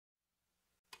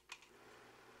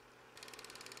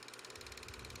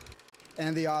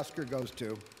And the Oscar goes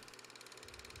to...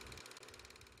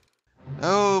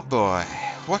 Oh boy,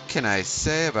 what can I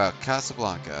say about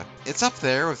Casablanca? It's up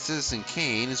there with Citizen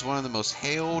Kane as one of the most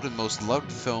hailed and most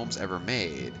loved films ever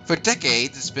made. For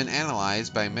decades, it's been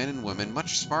analyzed by men and women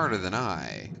much smarter than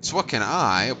I. So what can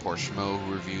I, a poor schmo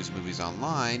who reviews movies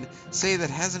online, say that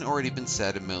hasn't already been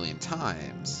said a million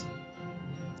times?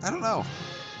 I don't know.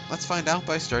 Let's find out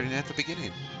by starting at the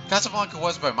beginning. Casablanca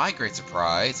was, by my great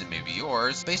surprise, and maybe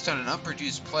yours, based on an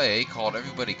unproduced play called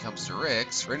Everybody Comes to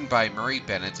Rick's, written by Murray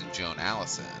Bennett and Joan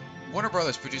Allison. Warner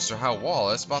Brothers producer Hal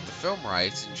Wallace bought the film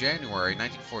rights in January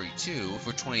 1942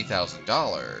 for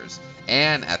 $20,000,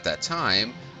 and at that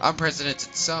time,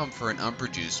 unprecedented sum for an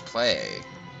unproduced play.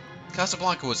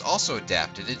 Casablanca was also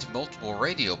adapted into multiple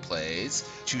radio plays,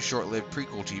 two short-lived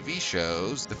prequel TV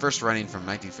shows, the first running from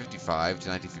 1955 to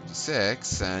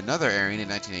 1956, another airing in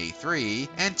 1983,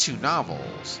 and two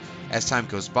novels, As Time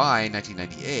Goes By in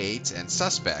 1998 and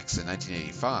Suspects in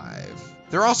 1985.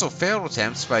 There are also failed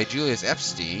attempts by Julius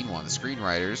Epstein, one of the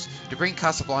screenwriters, to bring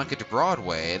Casablanca to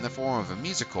Broadway in the form of a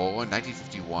musical in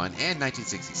 1951 and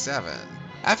 1967.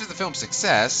 After the film's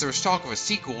success, there was talk of a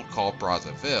sequel called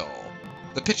Brazzaville.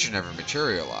 The picture never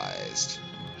materialized.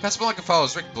 Casablanca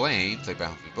follows Rick Blaine, played by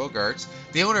Humphrey Bogart,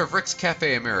 the owner of Rick's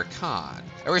Cafe American,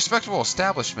 a respectable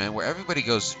establishment where everybody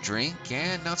goes to drink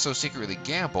and not so secretly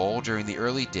gamble during the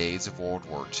early days of World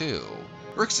War II.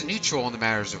 Rick's a neutral in the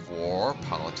matters of war,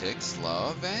 politics,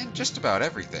 love, and just about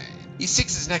everything. He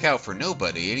sticks his neck out for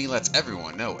nobody and he lets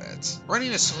everyone know it.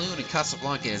 Running a saloon in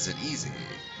Casablanca isn't easy.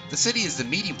 The city is the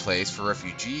meeting place for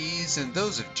refugees and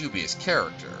those of dubious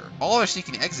character. All are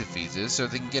seeking exit visas so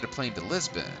they can get a plane to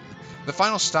Lisbon, the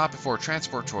final stop before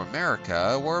transport to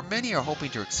America, where many are hoping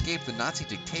to escape the Nazi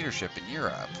dictatorship in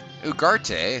Europe.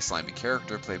 Ugarte, a slimy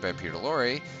character played by Peter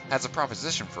Lorre, has a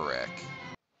proposition for Rick.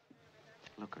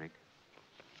 Look, Rick.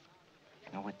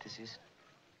 You know what this is?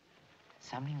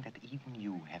 Something that even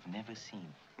you have never seen.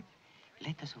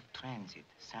 Letters of transit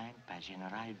signed by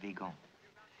General Weygand.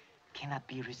 Cannot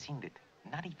be rescinded,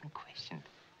 not even questioned.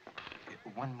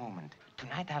 One moment.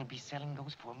 Tonight I'll be selling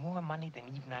those for more money than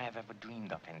even I have ever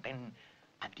dreamed of. And then,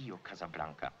 adio,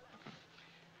 Casablanca.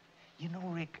 You know,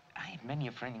 Rick, I have many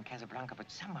a friend in Casablanca, but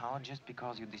somehow, just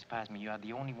because you despise me, you are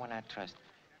the only one I trust.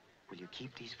 Will you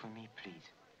keep these for me, please?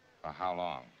 For how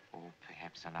long? Oh,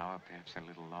 perhaps an hour, perhaps a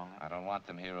little longer. I don't want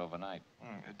them here overnight.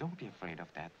 Don't be afraid of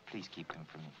that. Please keep them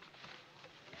for me.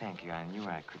 Thank you. I knew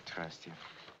I could trust you.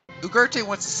 Ugarte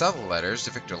wants to sell the letters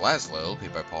to Victor Laszlo,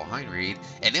 played by Paul Heinried,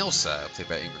 and Ilsa, played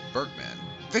by Ingrid Bergman.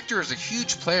 Victor is a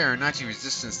huge player in Nazi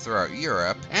resistance throughout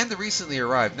Europe, and the recently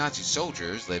arrived Nazi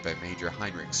soldiers, led by Major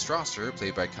Heinrich Strasser,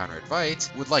 played by Conrad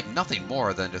Veidt, would like nothing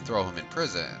more than to throw him in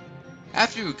prison.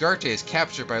 After Ugarte is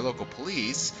captured by local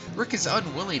police, Rick is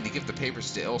unwilling to give the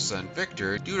papers to Ilsa and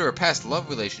Victor due to a past love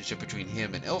relationship between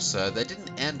him and Ilsa that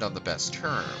didn't end on the best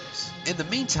terms. In the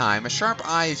meantime, a sharp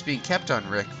eye is being kept on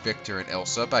Rick, Victor, and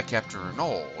Ilsa by Captain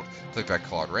Renaud, played by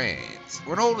Claude Rains.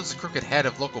 Renaud is the crooked head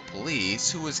of local police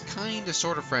who is kinda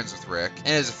sorta friends with Rick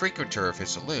and is a frequenter of his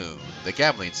saloon, the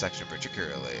gambling section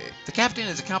particularly. The captain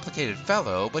is a complicated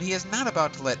fellow, but he is not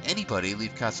about to let anybody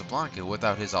leave Casablanca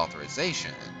without his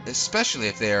authorization, especially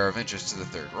if they are of interest to the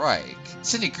Third Reich.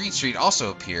 Sidney Greenstreet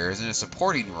also appears in a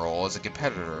supporting role as a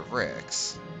competitor of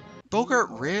Rick's. Bogart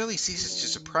rarely ceases to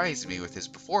surprise me with his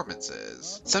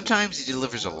performances. Sometimes he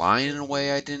delivers a line in a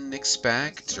way I didn't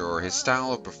expect, or his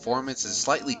style of performance is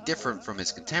slightly different from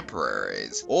his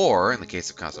contemporaries, or, in the case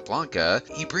of Casablanca,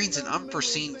 he brings an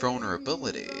unforeseen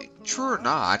vulnerability. True or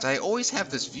not, I always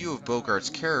have this view of Bogart's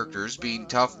characters being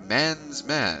tough men's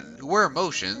men, who wear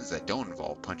emotions that don't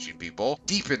involve punching people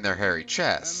deep in their hairy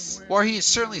chests. While he is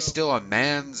certainly still a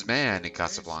man's man in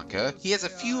Casablanca, he has a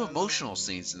few emotional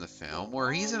scenes in the film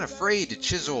where he isn't afraid to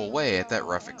chisel away at that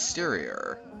rough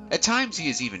exterior. At times he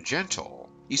is even gentle.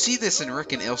 You see this in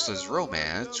Rick and Ilsa's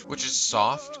romance, which is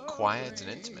soft, quiet,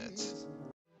 and intimate.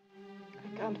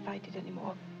 I can't fight it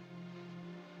anymore.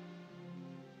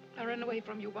 I ran away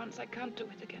from you once. I can't do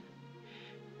it again.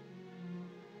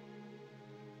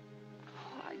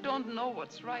 Oh, I don't know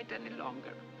what's right any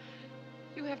longer.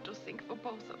 You have to think for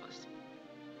both of us.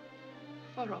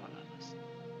 For all of us.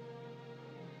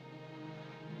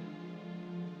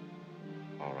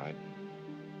 All right.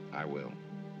 I will.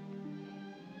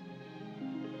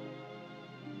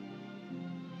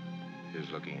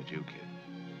 Who's looking at you, kid?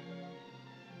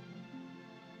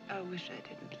 I wish I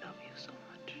didn't love you so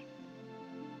much.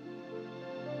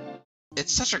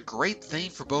 It's such a great thing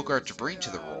for Bogart to bring to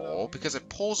the role because it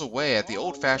pulls away at the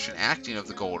old-fashioned acting of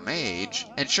the Golden Age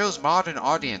and shows modern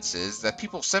audiences that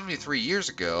people 73 years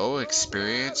ago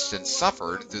experienced and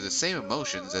suffered through the same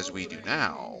emotions as we do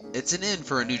now. It's an in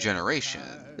for a new generation.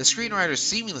 The screenwriters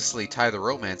seamlessly tie the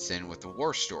romance in with the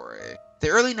war story. The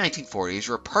early 1940s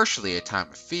were partially a time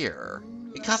of fear.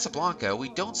 In Casablanca, we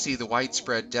don't see the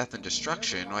widespread death and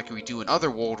destruction like we do in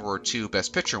other World War II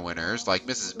Best Picture winners like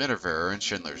Mrs. Miniver and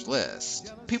Schindler's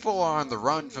List. People are on the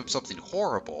run from something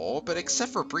horrible, but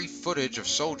except for brief footage of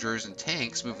soldiers and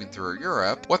tanks moving through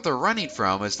Europe, what they're running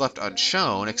from is left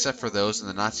unshown except for those in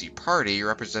the Nazi Party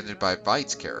represented by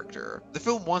Veidt's character. The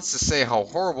film wants to say how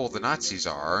horrible the Nazis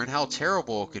are and how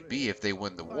terrible it could be if they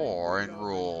win the war and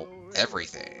rule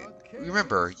everything.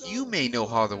 Remember, you may know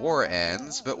how the war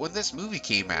ends, but when this movie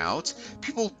came out,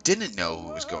 people didn't know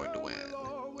who was going to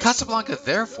win. Casablanca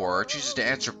therefore chooses to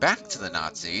answer back to the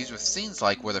Nazis with scenes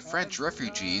like where the French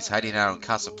refugees hiding out in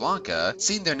Casablanca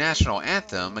sing their national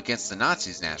anthem against the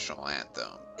Nazis' national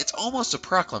anthem. It's almost a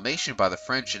proclamation by the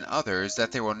French and others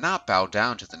that they will not bow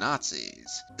down to the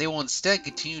Nazis. They will instead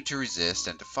continue to resist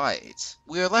and to fight.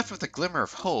 We are left with a glimmer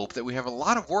of hope that we have a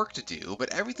lot of work to do,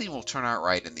 but everything will turn out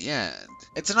right in the end.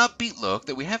 It's an upbeat look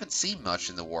that we haven't seen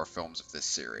much in the war films of this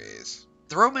series.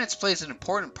 The romance plays an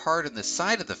important part in this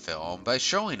side of the film by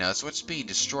showing us what's being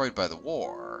destroyed by the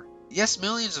war. Yes,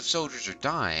 millions of soldiers are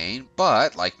dying,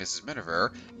 but, like Mrs.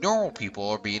 Miniver, normal people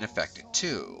are being affected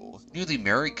too. Newly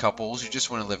married couples who just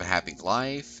want to live a happy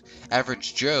life,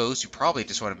 average Joes who probably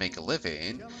just want to make a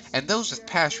living, and those with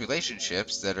past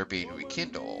relationships that are being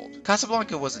rekindled.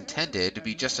 Casablanca was intended to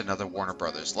be just another Warner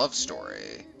Brothers love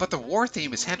story, but the war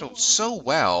theme is handled so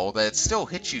well that it still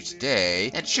hits you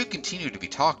today and should continue to be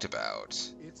talked about.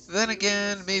 Then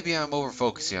again, maybe I'm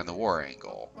over-focusing on the war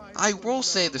angle. I will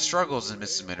say the struggles in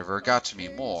Mrs. Miniver got to me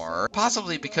more,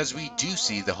 possibly because we do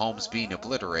see the homes being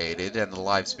obliterated and the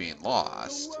lives being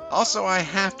lost. Also, I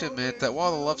have to admit that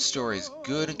while the love story is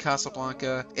good in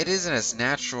Casablanca, it isn't as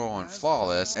natural and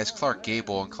flawless as Clark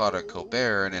Gable and Claudia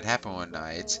Colbert in It Happened One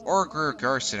Night, or Greer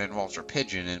Garson and Walter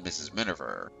Pidgeon in Mrs.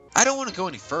 Miniver. I don't want to go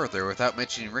any further without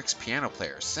mentioning Rick's piano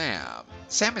player, Sam.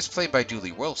 Sam is played by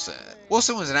Dooley Wilson.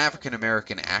 Wilson was an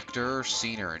African-American actor,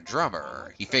 singer, and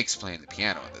drummer. He fakes playing the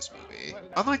piano in this movie.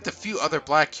 Unlike the few other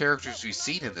black characters we've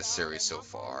seen in this series so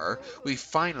far, we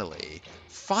finally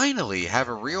have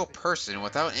a real person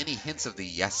without any hints of the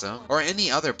yes'em or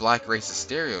any other black racist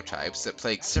stereotypes that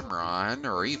plague Cimarron,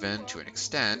 or even, to an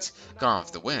extent, Gone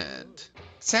with the Wind.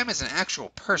 Sam is an actual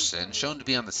person shown to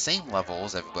be on the same level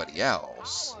as everybody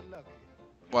else.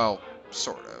 Well,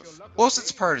 sort of.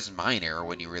 Wilson's part is minor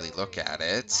when you really look at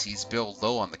it. He's billed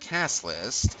low on the cast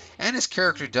list, and his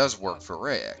character does work for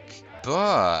Rick.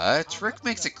 But Rick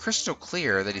makes it crystal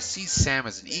clear that he sees Sam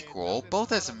as an equal,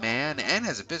 both as a man and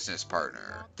as a business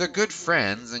partner. They're good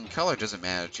friends, and color doesn't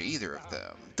matter to either of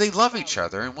them. They love each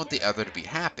other and want the other to be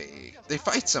happy. They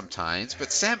fight sometimes,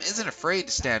 but Sam isn't afraid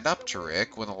to stand up to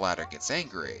Rick when the latter gets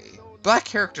angry. Black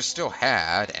characters still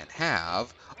had, and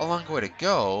have, a long way to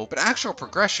go, but actual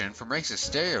progression from racist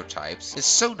stereotypes is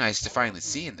so nice to finally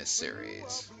see in this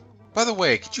series. By the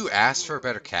way, could you ask for a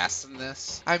better cast than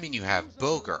this? I mean, you have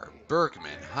Bogart,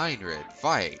 Bergman, Heinrich,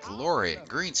 Veidt, Laurie, and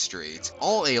Greenstreet,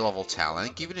 all A-level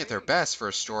talent, giving it their best for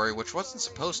a story which wasn't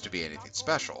supposed to be anything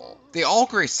special. They all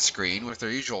grace the screen with their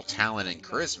usual talent and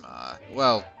charisma.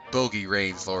 Well, Bogey,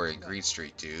 Raines, Laurie, and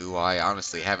Greenstreet do. I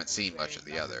honestly haven't seen much of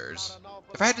the others.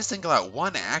 If I had to single out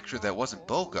one actor that wasn't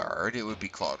Bogart, it would be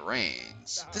Claude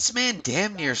Rains. This man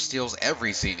damn near steals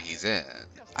every scene he's in.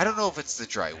 I don't know if it's the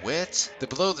dry wit, the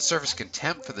below-the-surface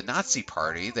contempt for the Nazi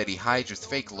Party that he hides with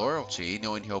fake loyalty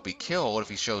knowing he'll be killed if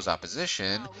he shows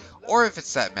opposition, or if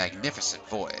it's that magnificent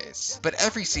voice. But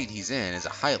every scene he's in is a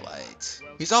highlight.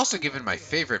 He's also given my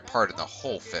favorite part in the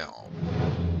whole film.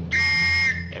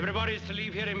 Everybody is to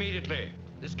leave here immediately.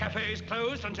 This cafe is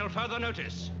closed until further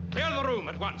notice. Clear the room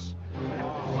at once.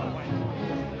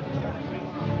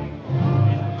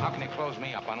 How can he close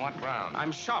me up? On what ground?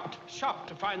 I'm shocked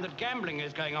to find that gambling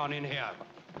is going on in here.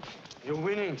 You're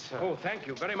winning, sir. Oh, thank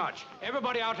you very much.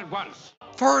 Everybody out at once.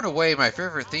 Far and away, my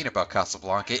favorite thing about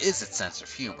Casablanca is its sense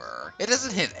of humor. It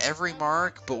doesn't hit every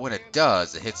mark, but when it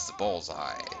does, it hits the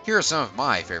bullseye. Here are some of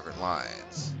my favorite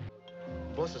lines.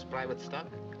 Boss is private stock.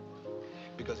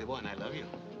 Because he won, I love you.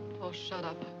 Oh, shut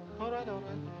up. All right.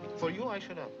 For you, I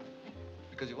shut up.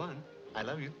 Because you won, I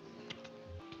love you.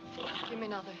 Give me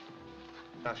another.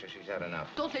 Tasha, she's had enough.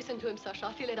 Don't listen to him,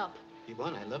 Sasha. Fill it up. He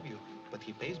won, I love you. But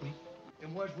he pays me. Et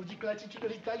moi, je vous dis que l'attitude de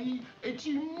l'Italie est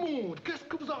immonde. Qu'est-ce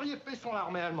que vous auriez fait sans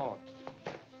l'armée allemande?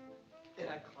 Et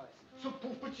la Grèce. Ce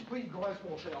pauvre petit pays de Grèce,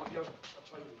 mon cher. Viens.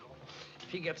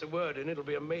 If he gets a word in, it'll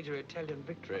be a major Italian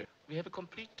victory. We have a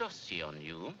complete dossier on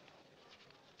you.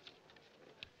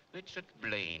 Richard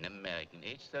Blaine, American,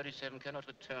 age 37, cannot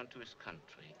return to his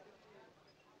country.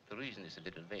 The reason is a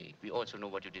little vague. We also know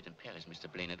what you did in Paris, Mr.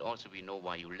 Blaine, and also we know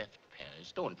why you left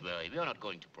Paris. Don't worry, we are not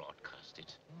going to broadcast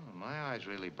it. Oh, my eye's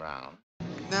really brown.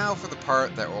 Now for the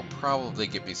part that will probably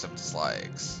give me some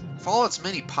dislikes. For all its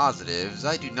many positives,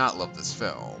 I do not love this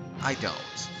film. I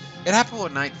don't. It Happened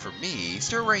One Night for me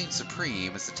still reigns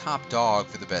supreme as the top dog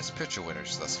for the Best Picture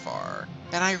winners thus far,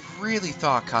 and I really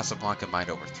thought Casablanca might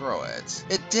overthrow it.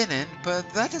 It didn't, but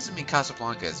that doesn't mean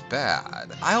Casablanca is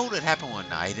bad. I hold It Happened One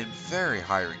Night in very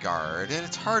high regard, and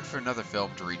it's hard for another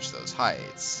film to reach those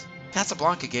heights.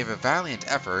 Casablanca gave a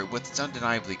valiant effort with its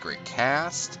undeniably great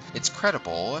cast, its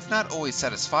credible, if not always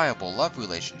satisfiable love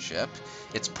relationship,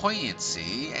 its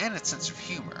poignancy, and its sense of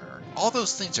humor. All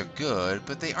those things are good,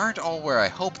 but they aren't all where I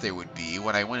hoped they would be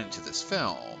when I went into this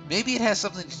film. Maybe it has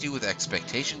something to do with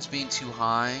expectations being too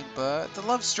high, but the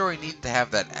love story needed to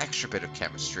have that extra bit of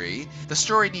chemistry, the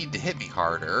story needed to hit me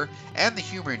harder, and the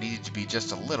humor needed to be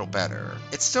just a little better.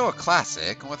 It's still a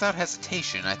classic, and without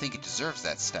hesitation I think it deserves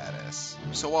that status.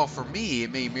 So while for me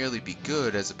it may merely be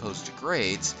good as opposed to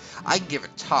great, I can give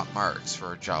it top marks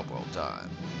for a job well done.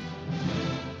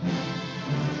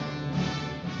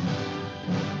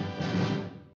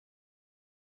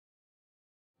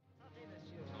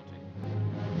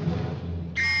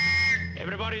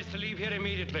 Everybody's to leave here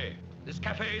immediately. This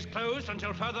cafe is closed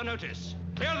until further notice.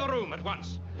 Clear the room at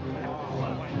once.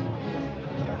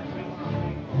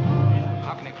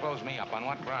 How can he close me up? On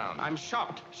what ground? I'm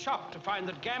shocked to find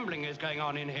that gambling is going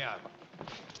on in here.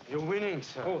 You're winning,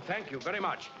 sir. Oh, thank you very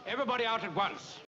much. Everybody out at once.